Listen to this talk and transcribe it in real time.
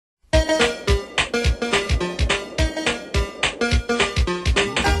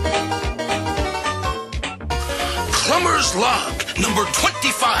Log, number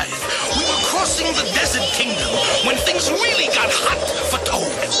 25. We were crossing the desert kingdom when things really got hot for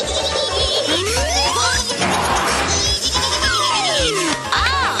Toad.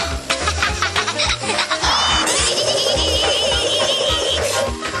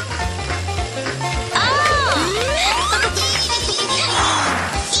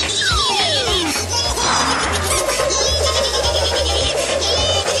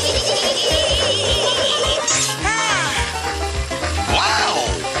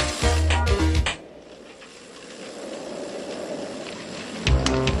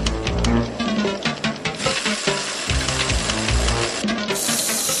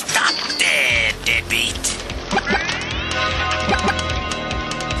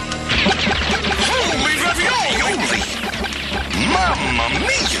 Mamma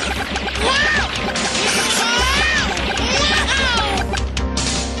mia! Wow!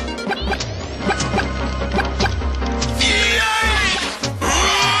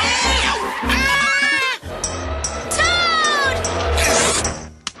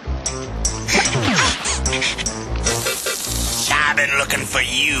 I've been looking for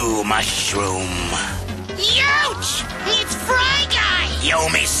you, Mushroom. Ouch! It's Fry Guy! You owe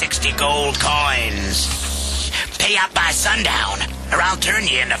me 60 gold coins. Pay up by sundown, or I'll turn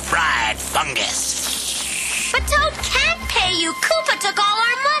you into fried fungus. But Toad can't pay you. Koopa took all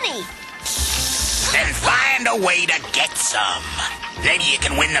our money. Then find a way to get some. Maybe you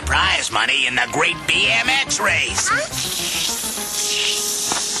can win the prize money in the great BMX race. Huh?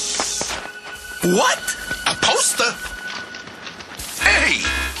 What? A poster? Hey,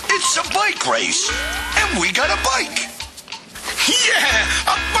 it's a bike race, and we got a bike. Yeah,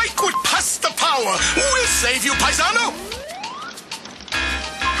 a bike with pasta power. We'll save you, paisano.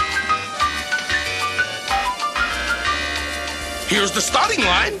 Here's the starting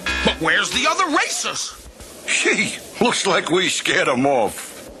line, but where's the other racers? Gee, looks like we scared them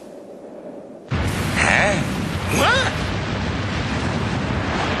off. Huh? What?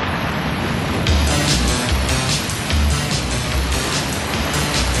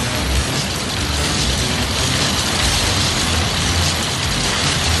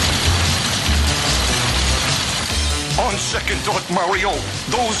 On second thought, Mario,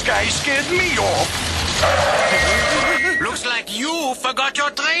 those guys scared me off. Looks like you forgot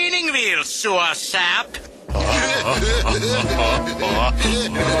your training wheels, sewer sap.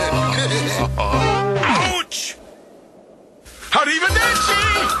 Ouch! Arrivederci!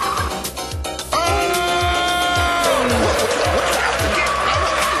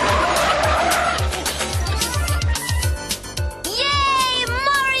 Yay,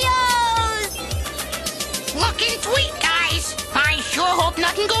 Marios! Looking sweet, guys. I sure hope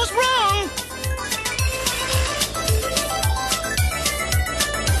nothing goes wrong.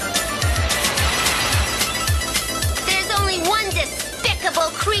 There's only one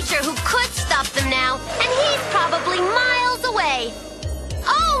despicable creature who could stop them now, and he's probably miles away.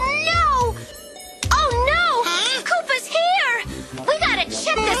 Oh, no! Oh, no! Huh? Koopa's here! We gotta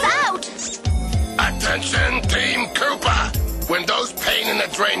check this out! Attention, Team Koopa! When those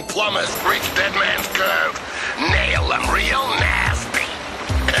pain-in-the-drain plumbers reach Dead Man's Curve, nail them real nasty.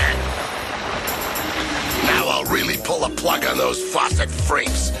 Now I'll really pull a plug on those faucet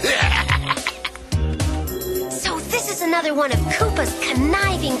freaks. So this is another one of Koopa's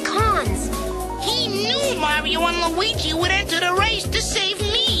conniving cons. He knew Mario and Luigi would enter the race to save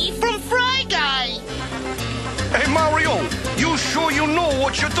me from Fry Guy. Hey, Mario, you sure you know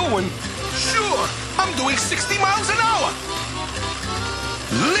what you're doing? Sure, I'm doing 60 miles an hour.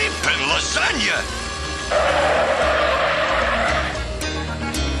 Leaping lasagna!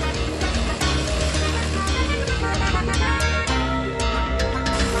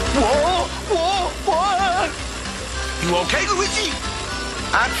 Whoa, whoa, whoa! You okay, Luigi?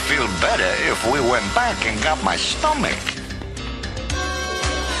 I'd feel better if we went back and got my stomach.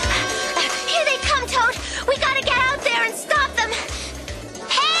 Here they come, Toad! We gotta get out there and stop them!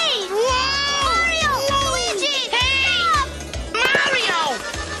 Hey! Whoa! Mario! Whoa! Luigi! Hey! Stop! Mario!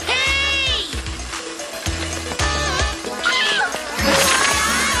 Hey!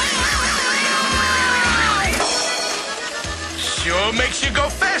 Sure makes you go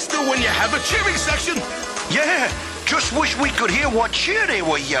faster when you have a cheering section. Yeah, just wish we could hear what cheer they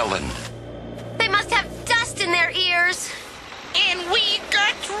were yelling. They must have dust in their ears. And we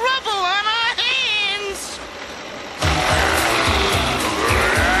got trouble on our hands.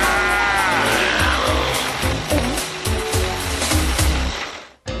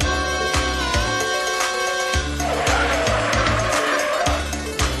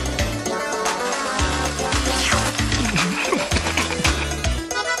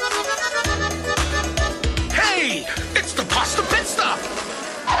 Hey, it's the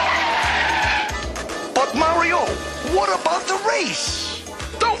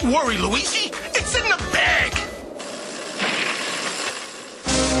Don't worry, Luigi. It's in the bag.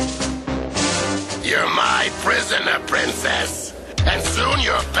 You're my prisoner, princess. And soon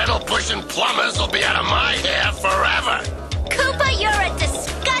your pedal-pushing plumbers will be out of my hair forever. Koopa, you're a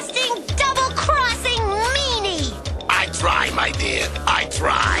disgusting, double-crossing meanie! I try, my dear. I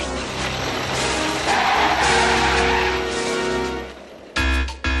try.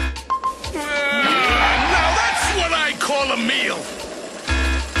 Now that's what I call a meal.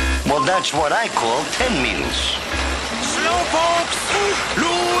 Well, that's what I call 10 meals. Slowpokes!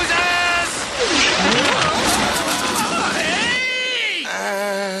 Losers! Hey!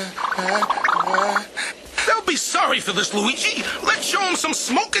 They'll be sorry for this, Luigi. Let's show them some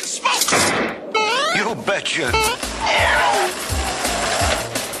smoke and smoke. You betcha.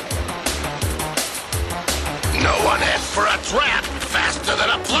 No one heads for a trap faster than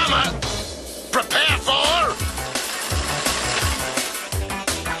a plumber. Prepare for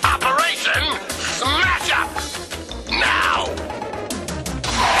Operation Smash Up. Now.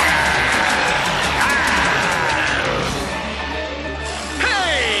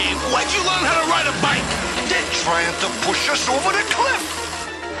 Hey, where'd you learn how to ride a bike? They're trying to push us over the cliff.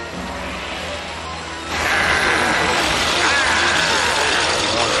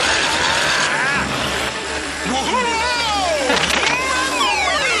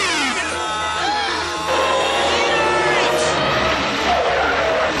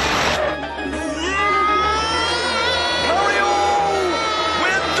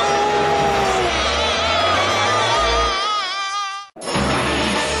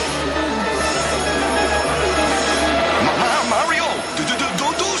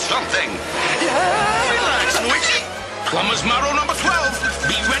 Plumber's motto number 12,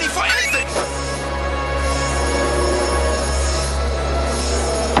 be ready for anything.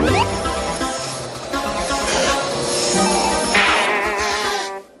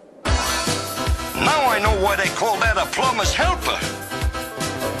 Now I know why they call that a plumber's helper.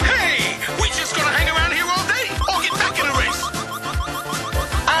 Hey, we just gonna hang around here all day or get back in the race?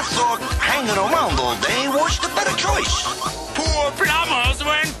 I thought hanging around all day was the better choice. Poor plumbers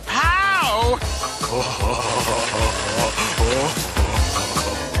went pow!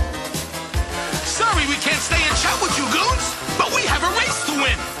 Sorry we can't stay and chat with you goons, but we have a race to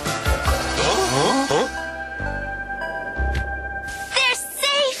win. They're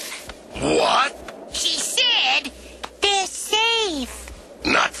safe! What? She said they're safe.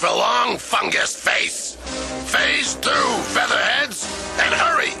 Not for long, fungus face. Phase 2, featherheads, and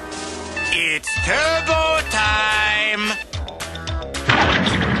hurry. It's turbo time.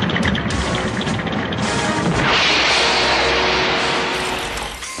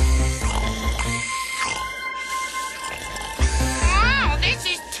 Oh, this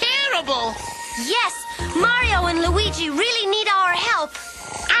is terrible. Yes, Mario and Luigi really need our help.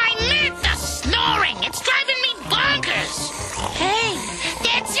 I meant the snoring. It's driving me bonkers. Hey,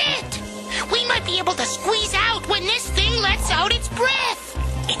 that's it. We might be able to squeeze out when this thing lets out its breath.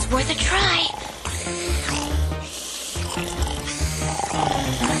 It's worth a try.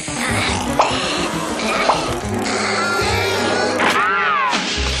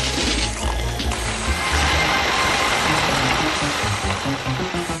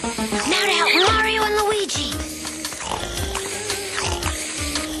 Now to help Mario and Luigi.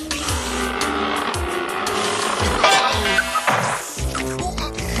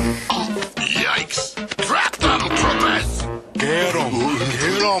 Yikes. Trap them, troopers. Get 'em,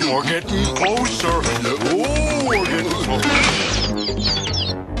 we're getting closer. Oh, we're getting closer.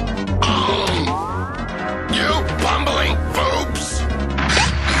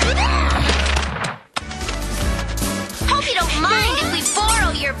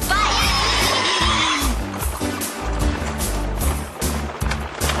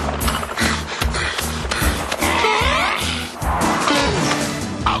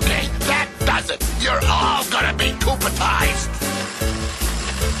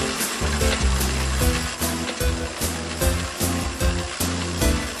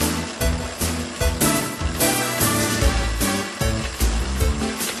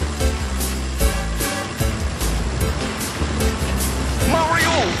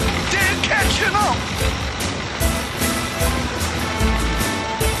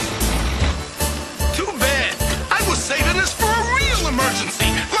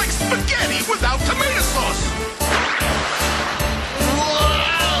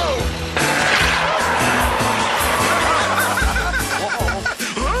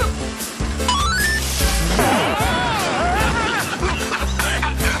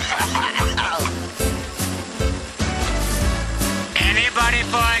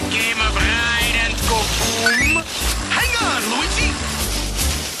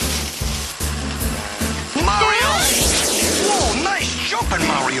 happen,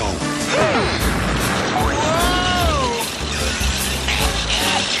 Mario?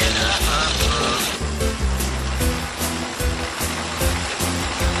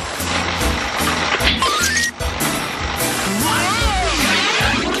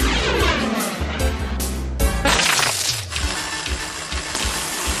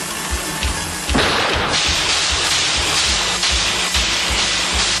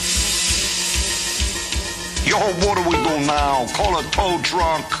 Yo, what do we do now? Call a tow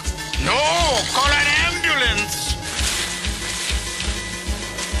truck? No, call an ambulance.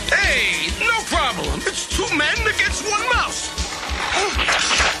 Hey, no problem. It's 2 men against 1 mouse.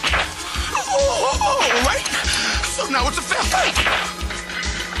 Oh, right. So now it's a fair fight.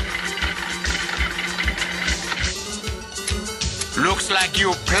 Looks like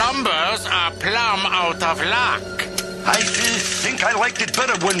you plumbers are plumb out of luck. I think I liked it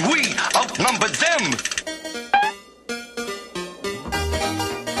better when we outnumbered them.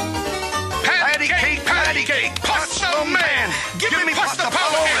 Patty cake, pasta man. Give me pasta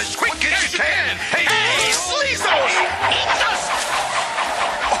power as quick as you can. Hey, sleazos! Eat us!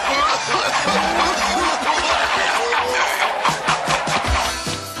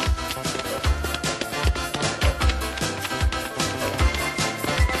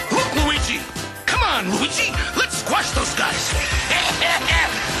 Look, Luigi. Come on, Luigi. Let's squash those guys.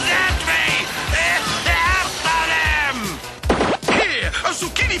 That way! After them! Here, a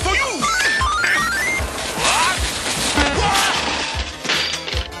zucchini for you.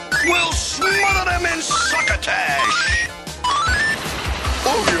 We'll smother them in succotash.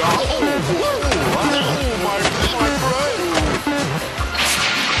 Oh, yeah. My brain.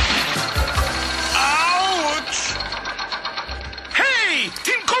 Ouch. Hey,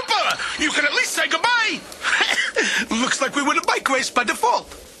 Team Cooper, you can at least say goodbye. Looks like we win a bike race by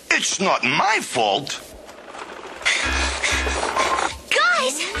default. It's not my fault.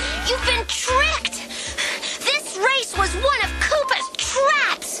 Guys, you've been tricked. This race was one of Koopa's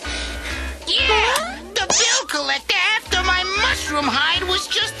traps. Yeah, the bill collector after my mushroom hide was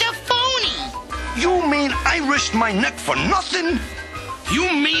just a phony. You mean I risked my neck for nothing?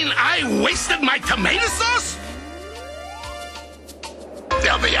 You mean I wasted my tomato sauce?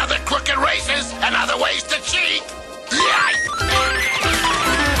 There'll be other crooked races and other ways to cheat. Yikes!